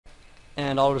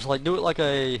and I'll just like do it like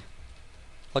a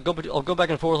I'll go back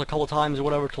and forth a couple times or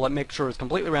whatever to like make sure it's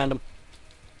completely random.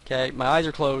 Okay, my eyes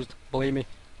are closed, believe me.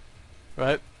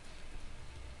 Right?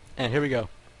 And here we go.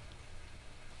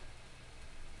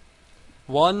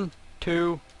 1,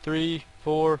 2, 3,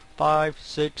 4, 5,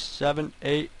 6, 7,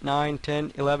 8, 9,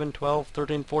 10, 11, 12,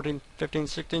 13, 14, 15,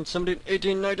 16, 17,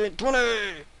 18, 19, 20!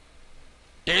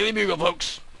 Daily Bugle,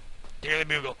 folks! Daily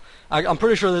Bugle. I'm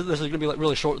pretty sure this is gonna be like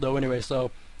really short though anyway,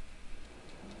 so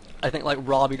I think like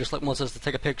Robbie just like wants us to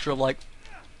take a picture of like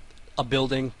a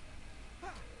building.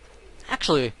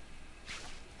 Actually,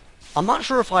 I'm not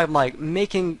sure if I'm like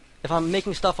making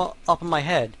stuff up in my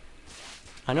head.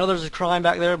 I know there's a crime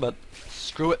back there, but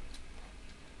screw it.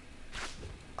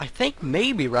 I think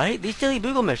maybe, right? These Daily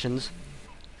Bugle missions,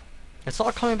 it's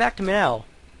all coming back to me now.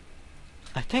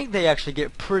 I think they actually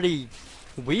get pretty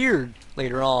weird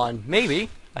later on. Maybe,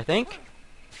 I think.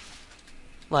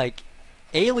 Like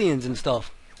aliens and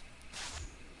stuff.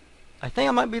 I think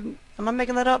I might be. Am I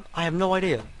making that up? I have no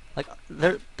idea. Like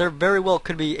there very well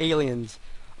could be aliens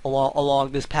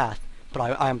along this path, but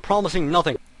I am promising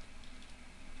nothing.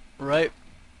 Right?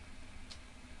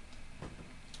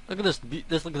 Look at this.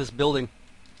 Look at this building.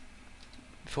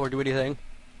 Before I do anything,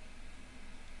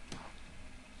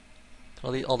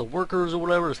 all the workers or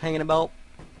whatever is hanging about.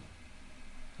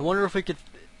 I wonder if if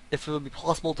it would be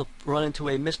possible to run into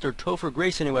a Mr. Topher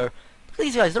Grace anywhere. Look at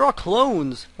these guys. They're all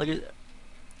clones. Like,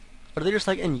 are they just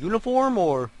like in uniform,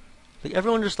 or like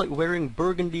everyone just like wearing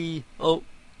burgundy? Oh,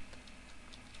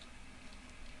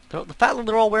 the fact that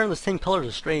they're all wearing the same colors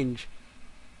is strange.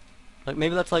 Like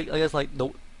maybe that's like I guess like the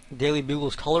Daily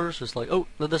Bugle's colors. Just like, oh,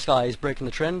 this guy is breaking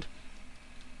the trend.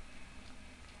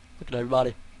 Look at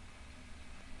everybody.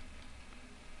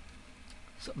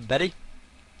 So, Betty.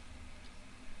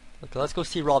 Okay, let's go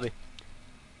see Robbie.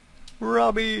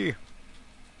 Robbie.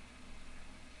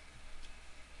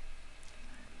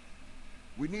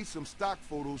 We need some stock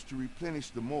photos to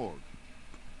replenish the morgue.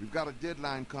 We've got a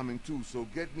deadline coming too, so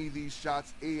get me these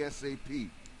shots ASAP.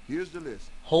 Here's the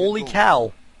list. Holy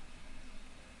cow.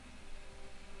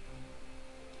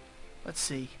 Let's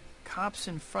see. Cops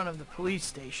in front of the police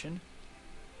station.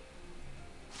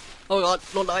 Oh god,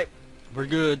 don't die. We're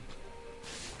good.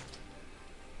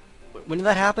 When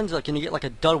that happens, like, can you get like a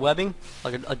dud webbing?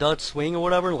 Like a dud swing or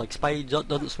whatever, and like Spidey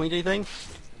doesn't swing to anything?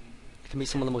 It can be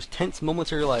some of the most tense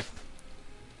moments of your life.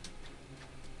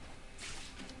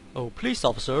 Oh, police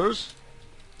officers.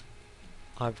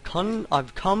 I've come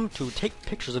to take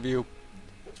pictures of you.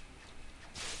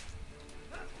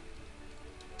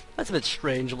 That's a bit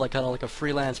strange, like kinda like a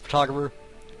freelance photographer.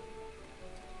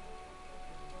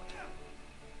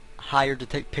 Hired to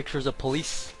take pictures of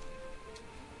police.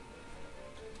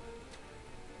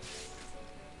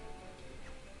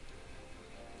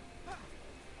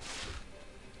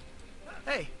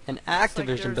 Hey, An looks like Activision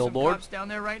there's billboard. some cops down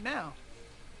there right now.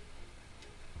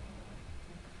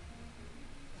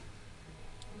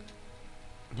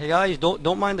 Hey guys,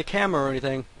 don't mind the camera or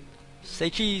anything. Say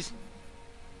cheese.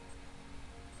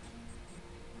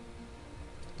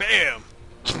 Bam!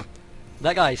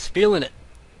 That guy's feeling it.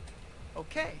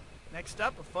 Okay, next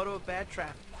up, a photo of bad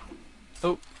traffic.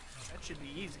 Oh, That should be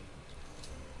easy.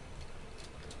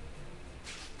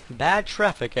 bad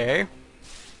traffic, eh?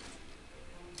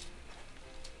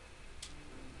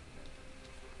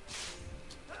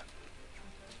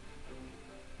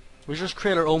 We just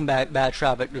create our own bad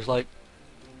traffic, just like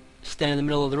stand in the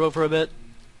middle of the road for a bit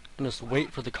and just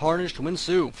wait for the carnage to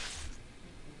ensue.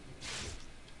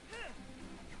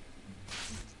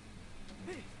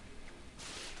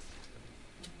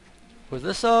 Was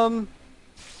this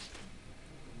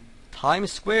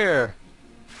Times Square?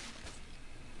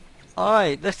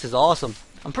 Alright, this is awesome.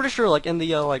 I'm pretty sure like in the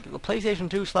the PlayStation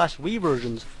 2 / Wii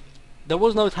versions, there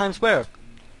was no Times Square.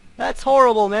 That's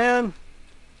horrible, man.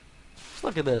 Just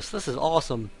look at this. This is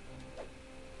awesome.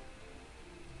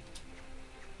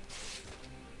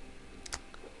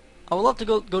 I would love to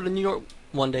go to New York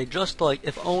one day, just like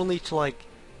if only to like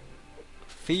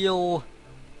feel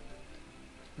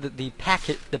the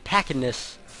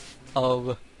packedness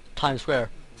of Times Square.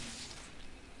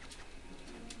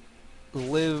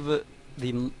 Live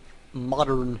the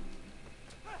modernity,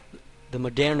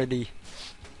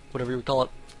 whatever you would call it.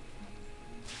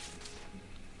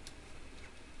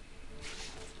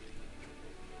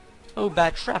 Oh,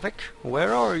 bad traffic,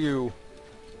 where are you?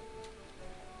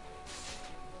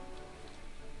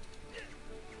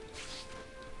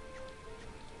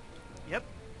 Yep,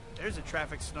 there's a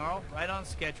traffic snarl, right on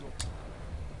schedule.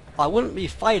 I wouldn't be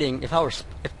fighting if if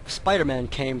Spider-Man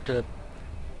came to.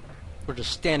 We're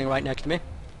just standing right next to me.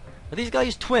 Are these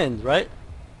guys twins, right?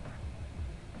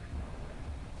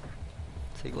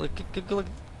 See, look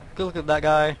at that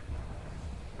guy.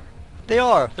 They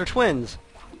are. They're twins.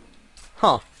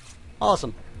 Huh.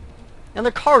 Awesome. And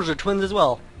their cars are twins as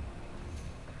well.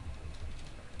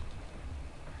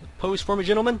 Pose for me,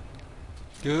 gentlemen.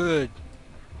 Good.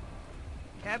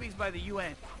 Cabby's by the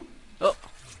UN. Oh,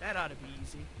 That ought to be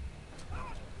easy.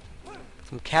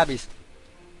 some cabbies.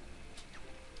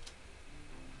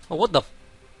 Oh, what the?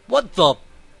 What the?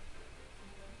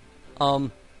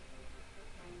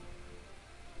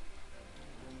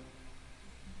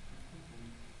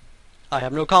 I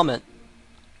have no comment.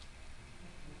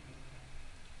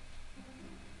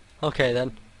 Okay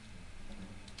then.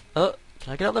 Can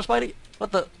I get out there, Spidey?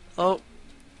 What the? Oh.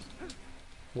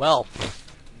 Well,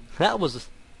 that was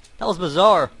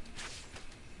bizarre.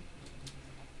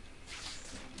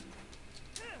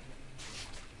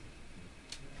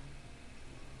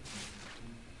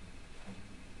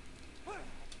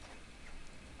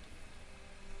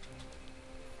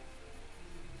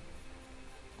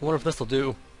 I wonder if this'll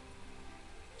do.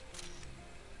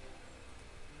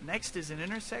 Next is an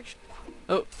intersection.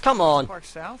 Oh, come on. Park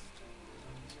South.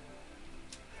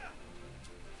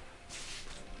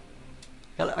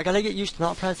 I gotta get used to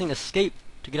not pressing escape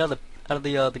to get out of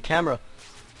the camera.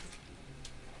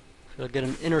 Gotta get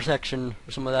an intersection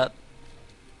or some of that.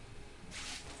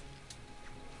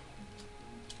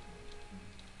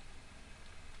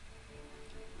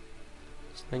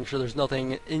 Just making sure there's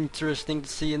nothing interesting to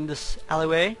see in this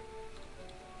alleyway.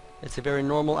 It's a very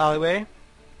normal alleyway.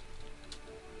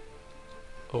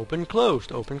 Open,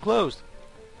 closed, open, closed.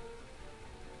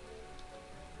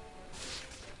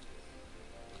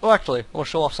 Oh, actually, I want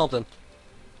to show off something.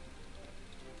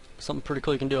 Something pretty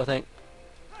cool you can do, I think.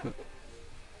 We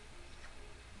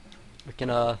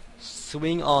can,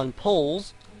 swing on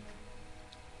poles.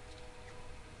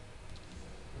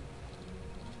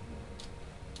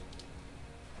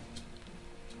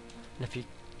 And if you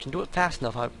can do it fast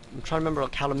enough, I'm trying to remember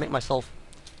how to make myself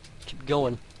keep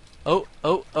going. Oh,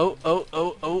 oh, oh, oh,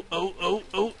 oh, oh, oh, oh,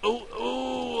 oh, oh,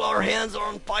 oh, our hands are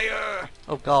on fire!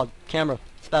 Oh god, camera,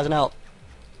 spazzing out.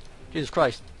 Jesus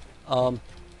Christ.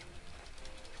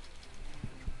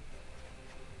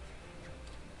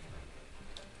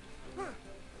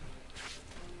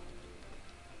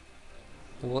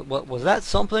 What was that,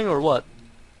 something or what?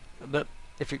 But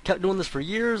if you kept doing this for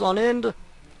years on end,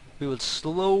 we would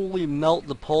slowly melt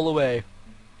the pole away.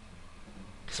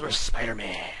 'Cause we're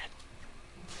Spider-Man.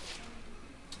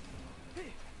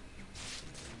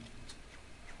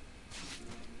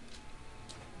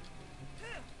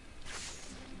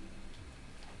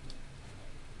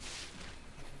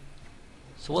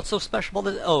 So what's so special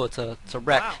about this? Oh, it's a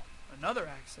wreck. Wow, another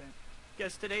accident.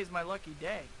 Guess today's my lucky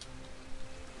day.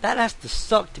 That has to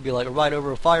suck to be like right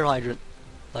over a fire hydrant.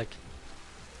 Like,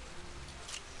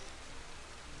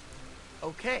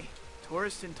 Okay,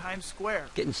 tourist in Times Square.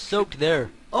 getting soaked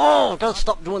there. Oh, gotta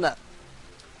stop doing that.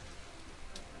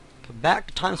 Come back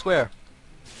to Times Square.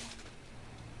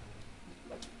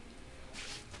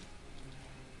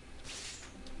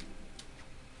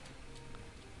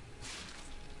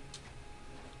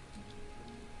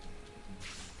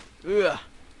 Ugh.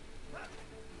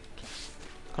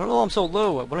 I don't know why I'm so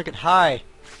low. I want to get high.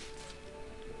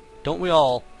 Don't we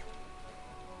all?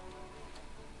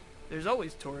 There's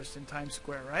always tourists in Times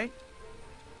Square, right?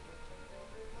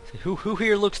 Who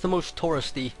here looks the most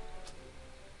touristy?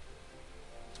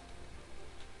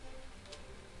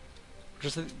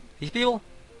 Just these people?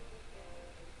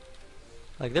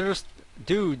 Like, they're just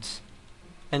dudes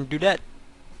and dudette.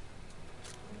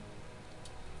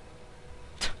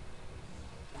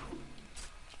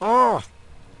 Oh!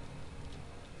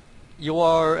 You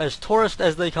are as tourist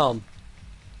as they come.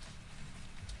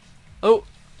 Oh!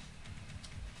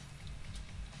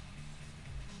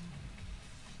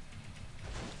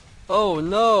 Oh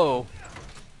no!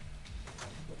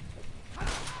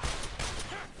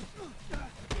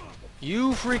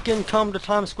 You freaking come to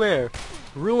Times Square,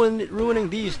 ruining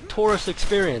these tourist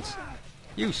experience.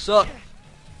 You suck.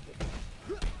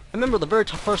 I remember the very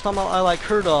first time I like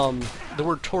heard the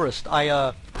word tourist.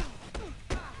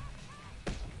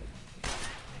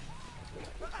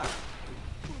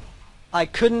 I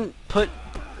couldn't put,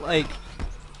 like,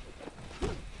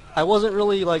 I wasn't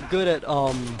really like good at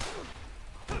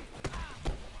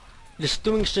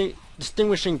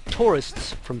distinguishing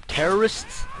tourists from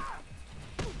terrorists.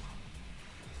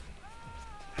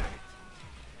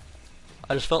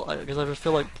 I just feel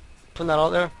like putting that out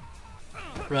there.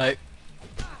 Right.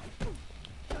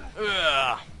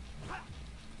 Ugh.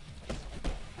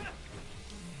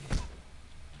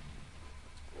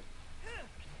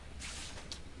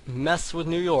 Mess with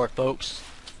New York, folks.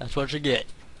 That's what you get.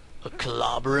 A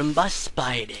clobbering by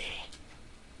Spidey.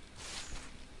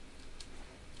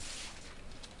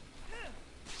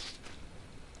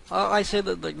 I say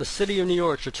that like the city of New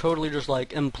York should totally just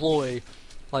like employ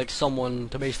like someone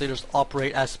to basically just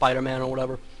operate as Spider-Man or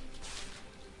whatever.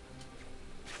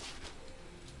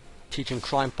 Teaching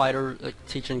crime fighters, like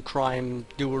teaching crime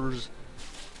doers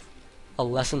a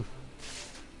lesson.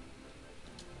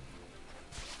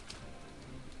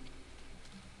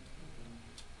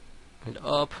 And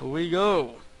up we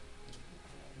go.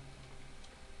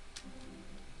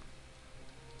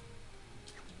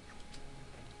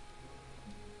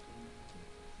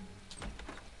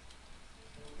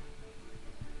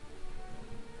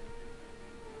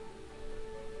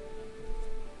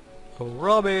 Oh,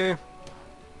 Robbie,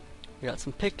 we got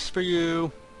some pics for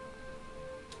you.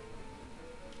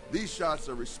 These shots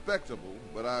are respectable,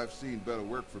 but I've seen better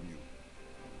work from you.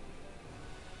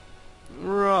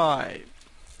 Right.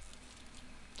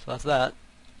 So that's that.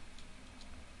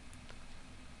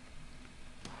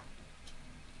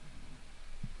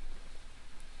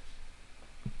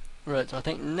 Right, so I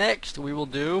think next we will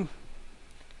do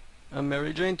a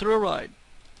Mary Jane thrill ride.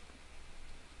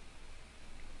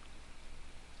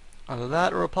 Either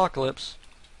that or Apocalypse.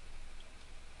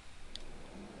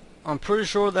 I'm pretty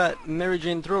sure that Mary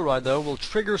Jane thrill ride though will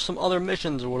trigger some other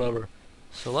missions or whatever.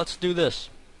 So let's do this.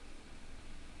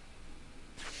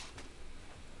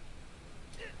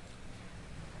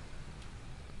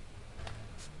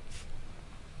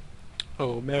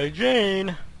 Oh, Mary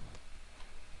Jane.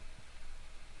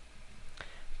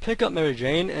 Pick up Mary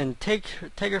Jane and take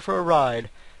her for a ride.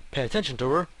 Pay attention to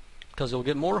her, because you'll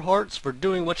get more hearts for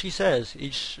doing what she says.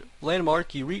 Each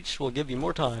landmark you reach will give you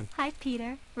more time. Hi,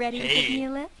 Peter. Ready to give me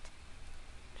a lift?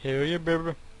 Here you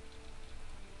baby.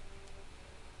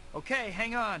 Okay,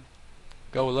 hang on.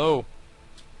 Go low.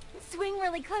 Swing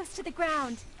really close to the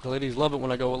ground. The ladies love it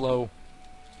when I go low.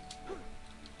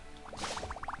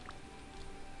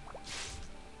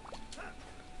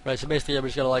 Right, so basically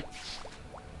everybody's gotta like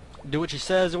do what she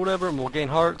says or whatever, and we'll gain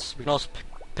hearts. We can also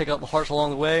pick up the hearts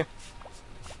along the way.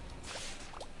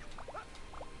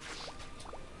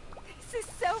 This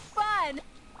is so fun.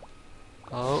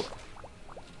 Oh.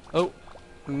 Oh.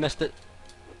 Missed it.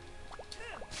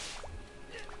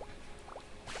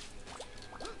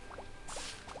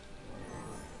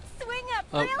 Swing up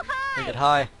Oh. real high. Make it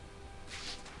high.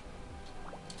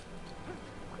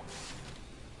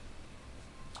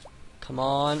 Come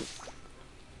on.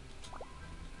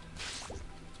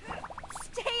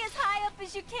 Stay as high up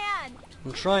as you can.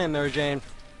 I'm trying, Mary Jane.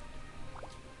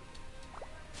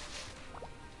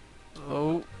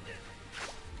 Oh.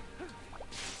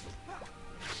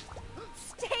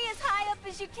 Stay as high up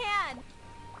as you can.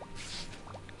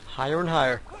 Higher and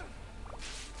higher.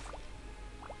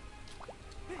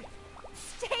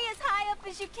 Stay as high up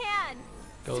as you can.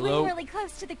 Go Swing low. really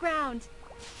close to the ground.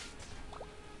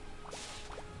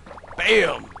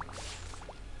 Bam!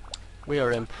 We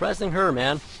are impressing her,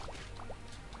 man.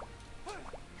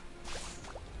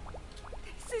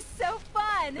 This is so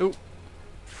fun. Ooh.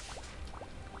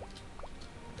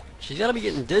 She's gotta be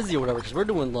getting dizzy or whatever, because we're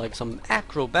doing like some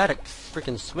acrobatic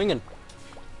freaking swinging.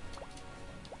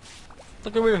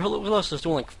 Look at who else is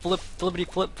doing like flip, flippity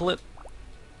flip, flip.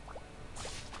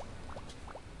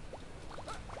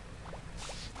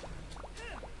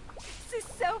 This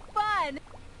is so fun.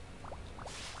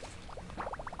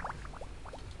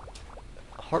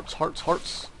 Hearts, hearts,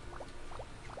 hearts.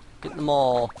 Getting them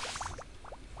all.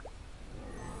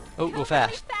 Oh, go Really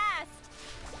fast. fast.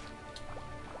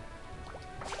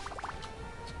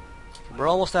 We're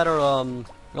almost at our, we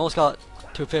almost got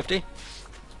 250.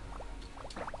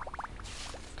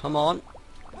 Come on.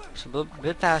 Just a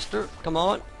bit faster. Come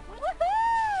on.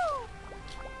 Woohoo!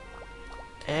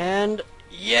 And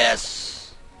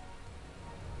yes!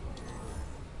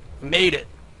 Made it.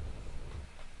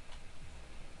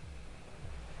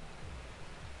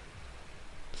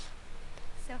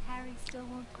 So Harry still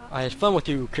won't talk. I had fun with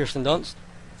you, Kirsten Dunst.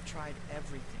 I've tried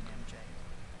everything, MJ.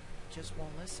 Just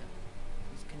won't listen.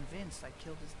 He's convinced I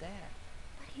killed his dad.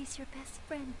 But he's your best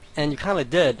friend, Peter. And you kinda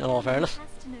did, in all fairness. He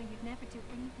has to know you'd never do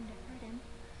anything to hurt him.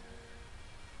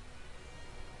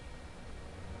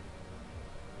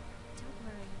 Don't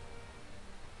worry.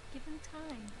 Give him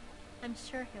time. I'm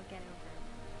sure he'll get over it.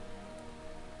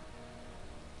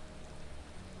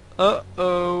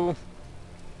 Uh-oh.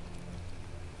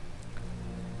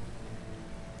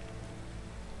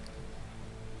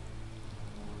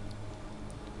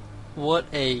 What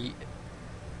a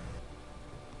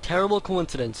terrible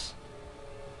coincidence.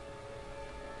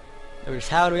 They were just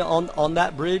happening on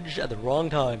that bridge at the wrong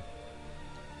time.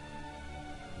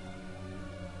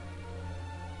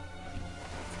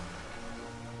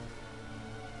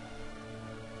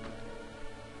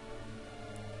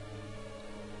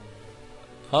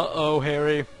 Uh-oh,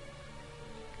 Harry.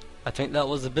 I think that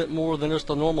was a bit more than just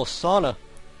a normal sauna.